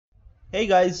Hey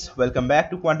guys, welcome back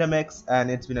to Quantum X, and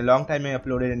it's been a long time I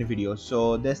uploaded any video.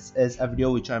 So this is a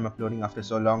video which I'm uploading after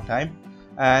so long time,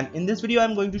 and in this video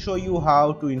I'm going to show you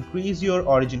how to increase your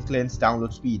Origin client's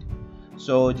download speed.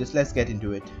 So just let's get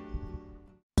into it.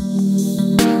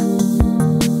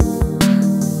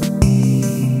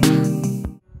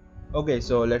 Okay,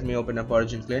 so let me open up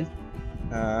Origin client.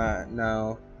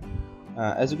 Now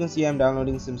as you can see, I'm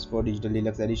downloading Sims 4 Digital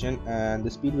Deluxe Edition, and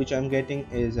the speed which I'm getting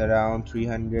is around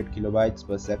 300 kilobytes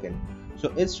per second.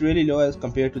 So it's really low as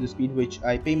compared to the speed which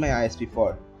I pay my ISP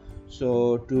for.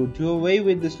 So to do away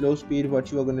with this low speed,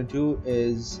 what you are going to do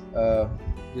is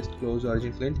just close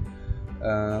Origin client,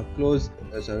 close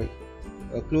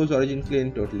Origin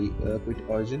client totally, quit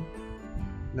Origin.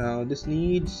 Now this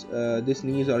needs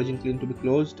Origin client to be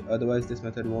closed, otherwise this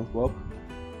method won't work.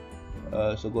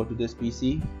 So go to this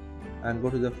PC and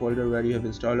go to the folder where you have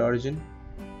installed Origin.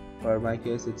 For my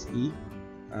case it's E,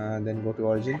 and then go to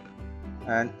Origin,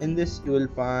 and in this you will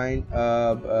find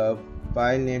a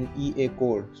file named EA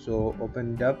core. So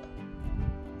open it up,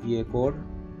 EA core,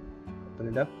 open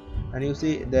it up, and you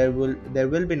see there will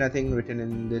be nothing written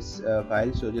in this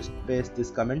file. So just paste this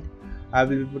comment. I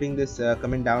will be putting this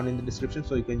comment down in the description,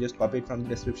 so you can just copy it from the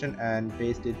description and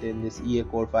paste it in this EA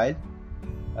core file.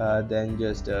 Then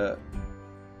just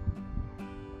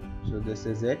so this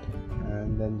is it,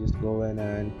 and then just go in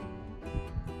and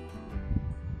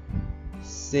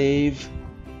save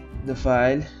the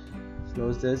file,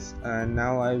 close this, and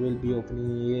now I will be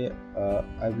opening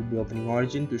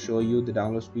Origin to show you the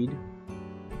download speed.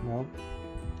 Now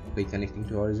okay, connecting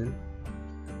to Origin.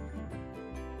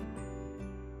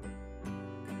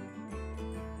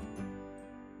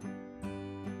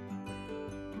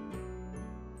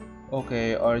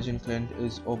 Okay, Origin client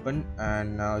is open,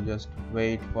 and now just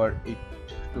wait for it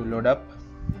to load up.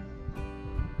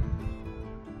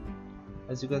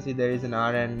 As you can see, there is an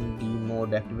R&D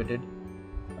mode activated,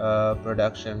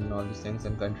 production, all these things,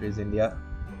 and country is India.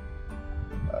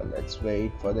 Let's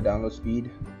wait for the download speed.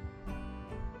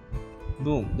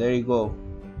 Boom, there you go.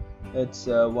 It's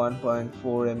 1.4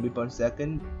 MB per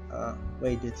second.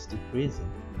 Wait, it's decreasing.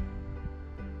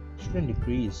 Shouldn't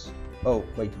decrease. Oh,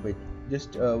 wait.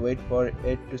 Just wait for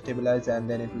it to stabilize, and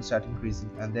then it will start increasing,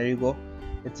 and there you go,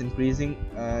 it's increasing.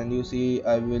 And you see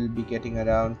I will be getting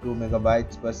around 2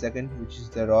 megabytes per second, which is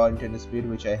the raw internet speed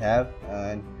which I have,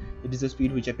 and it is the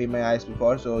speed which I pay my ISP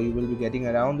for. So you will be getting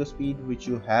around the speed which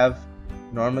you have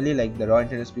normally, like the raw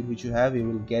internet speed which you have, you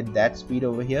will get that speed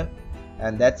over here.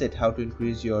 And that's it, how to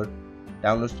increase your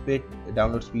download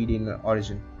speed in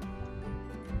Origin.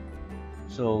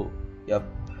 So yep,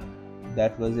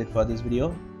 that was it for this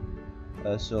video.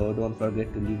 So don't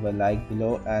forget to leave a like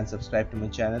below and subscribe to my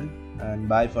channel, and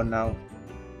bye for now.